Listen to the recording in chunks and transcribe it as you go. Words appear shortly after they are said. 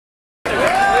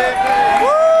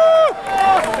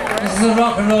is a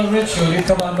rock and roll ritual. You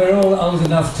come on, we're all old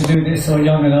enough to do this, or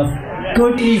young enough.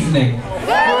 Good evening.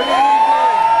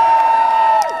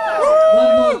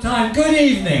 One more time. Good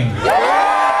evening.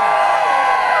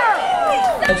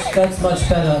 That's much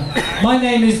better. My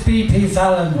name is BP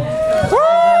Fallon.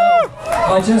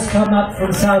 I just come up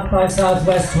from South by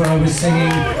Southwest where I was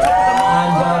singing,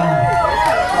 and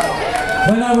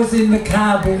when I was in the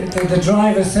cab, the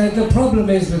driver said, the problem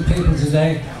is with people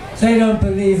today, they don't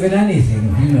believe in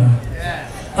anything, you know.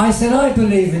 I said, I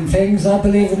believe in things, I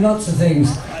believe in lots of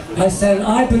things. I said,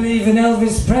 I believe in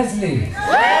Elvis Presley.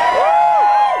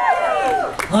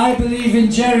 I believe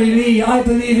in Jerry Lee, I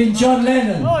believe in John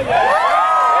Lennon.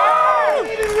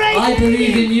 I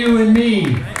believe in you and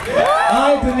me.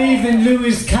 I believe in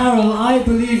Lewis Carroll, I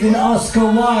believe in Oscar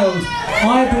Wilde,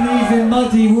 I believe in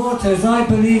Muddy Waters, I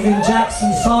believe in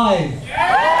Jackson 5.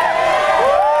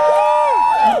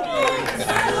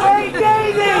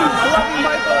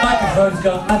 Microphone's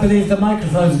gone. I believe the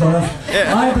microphone's gone off.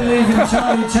 I believe in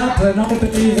Charlie Chaplin, I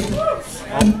believe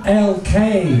in LK.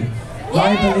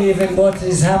 I believe in what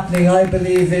is happening, I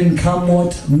believe in come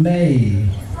what may.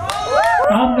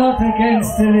 I'm not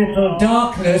against a little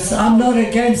darkness, I'm not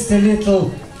against a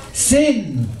little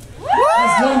sin,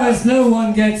 as long as no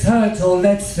one gets hurt or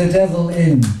lets the devil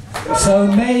in. So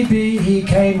maybe he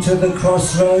came to the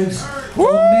crossroads,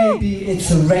 or maybe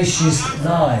it's a racist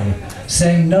lie,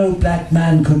 saying no black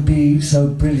man could be so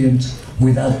brilliant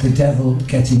without the devil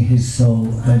getting his soul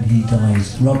when he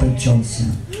dies. Robert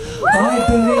Johnson. I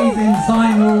believe in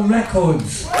vinyl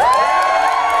records.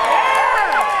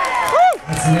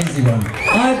 That's an easy one.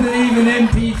 I believe in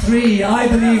MP3, I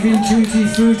believe in Tutti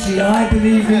Frutti, I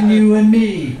believe in you and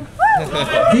me.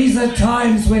 These are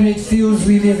times when it feels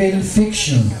we live in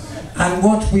fiction, and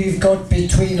what we've got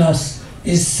between us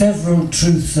is several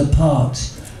truths apart,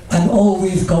 and all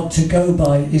we've got to go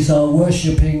by is our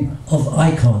worshipping of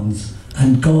icons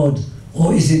and God,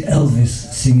 or is it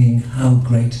Elvis singing How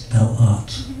Great Thou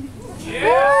Art?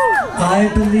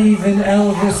 I believe in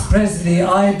Elvis Presley,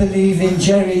 I believe in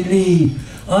Jerry Lee,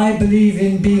 I believe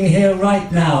in being here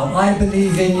right now, I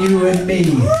believe in you and me,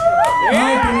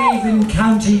 I believe in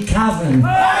County Cavan,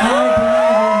 I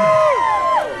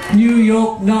believe in New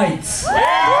York Nights,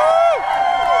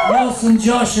 Nelson,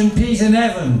 Josh and Pete and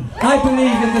Evan, I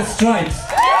believe in the Strypes.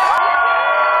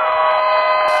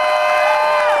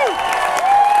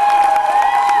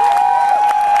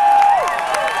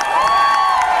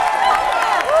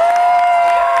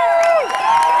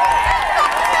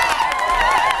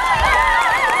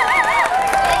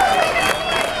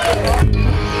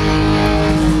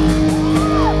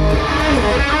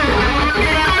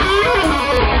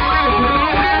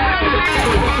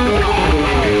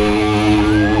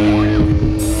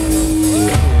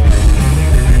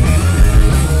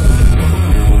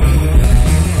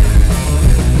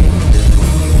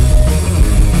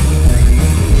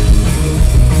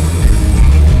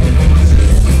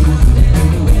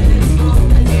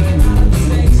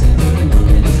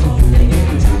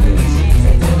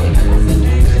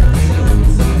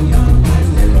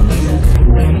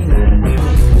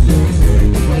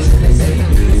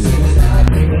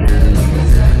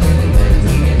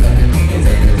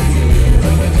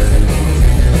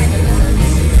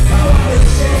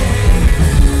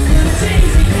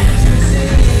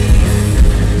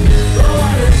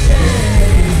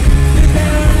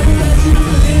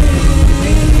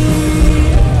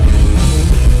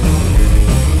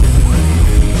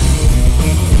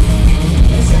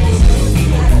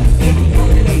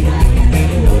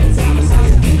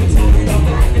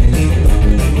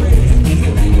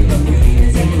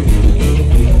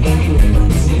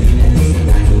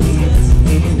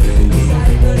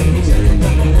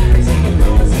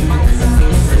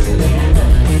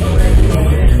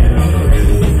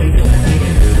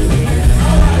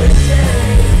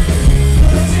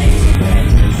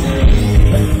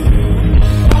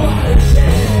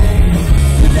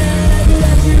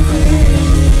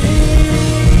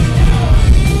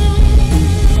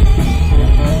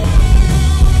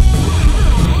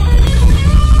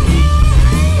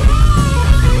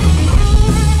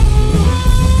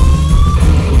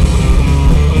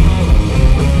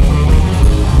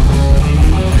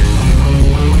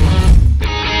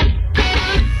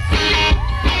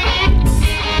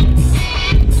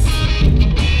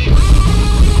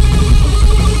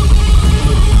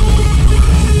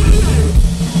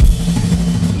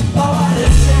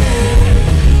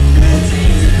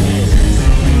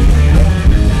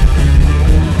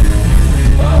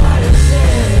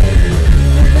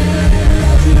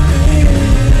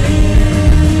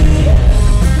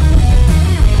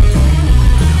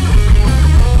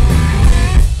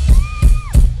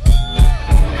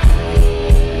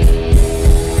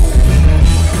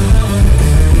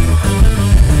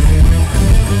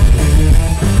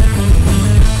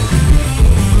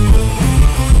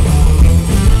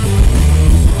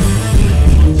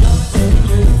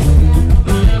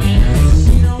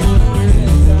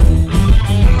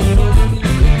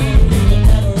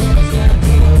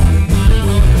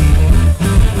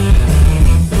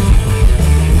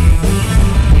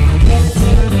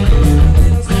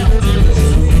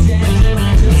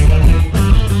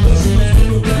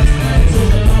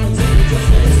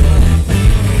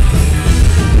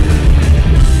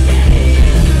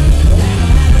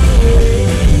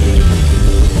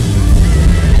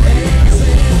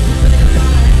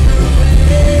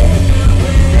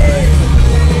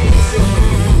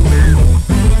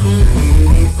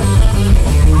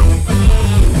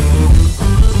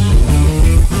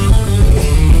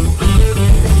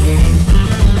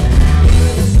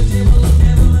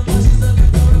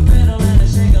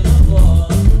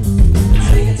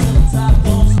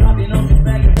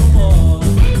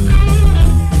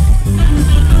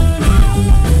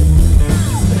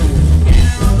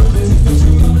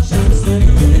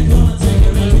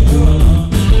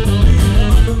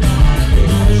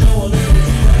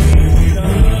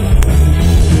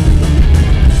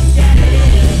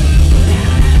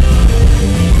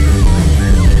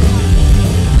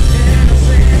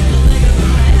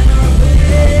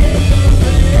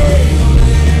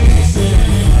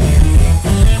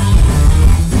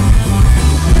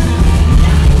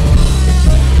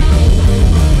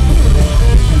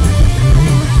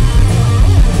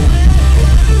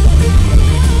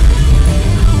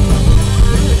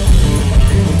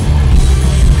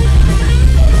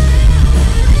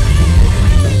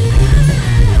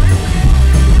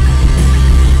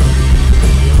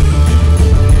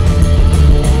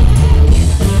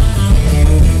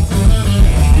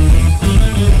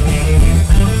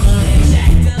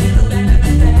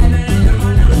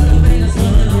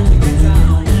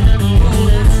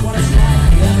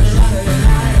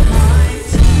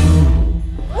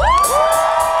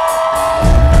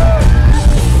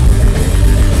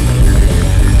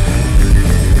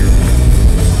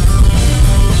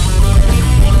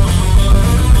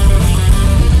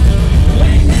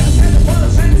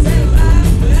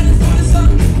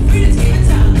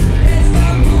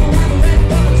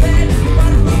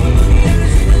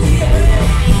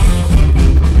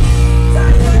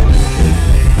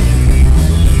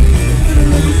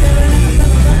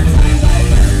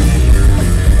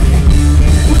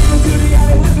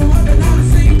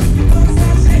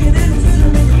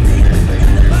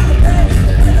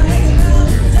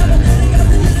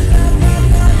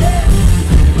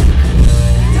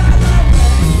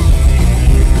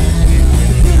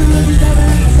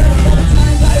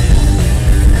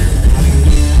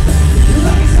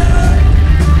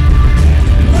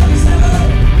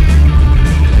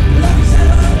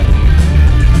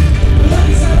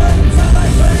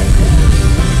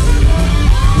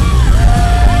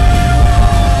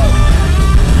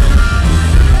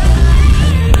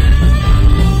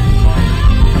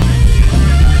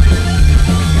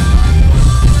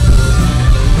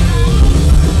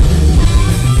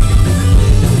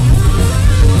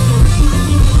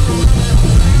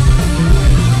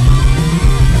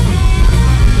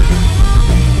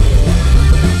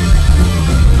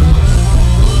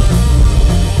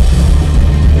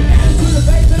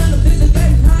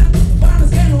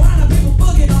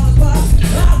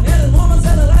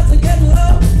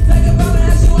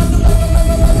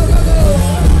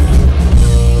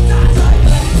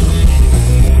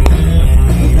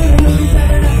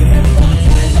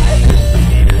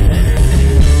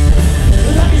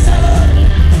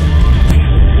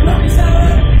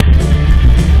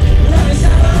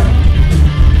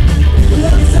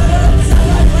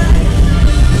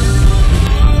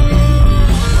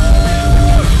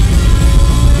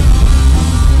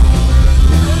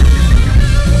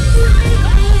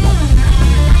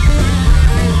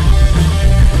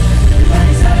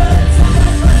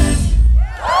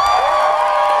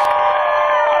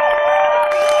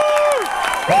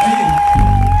 Thank you.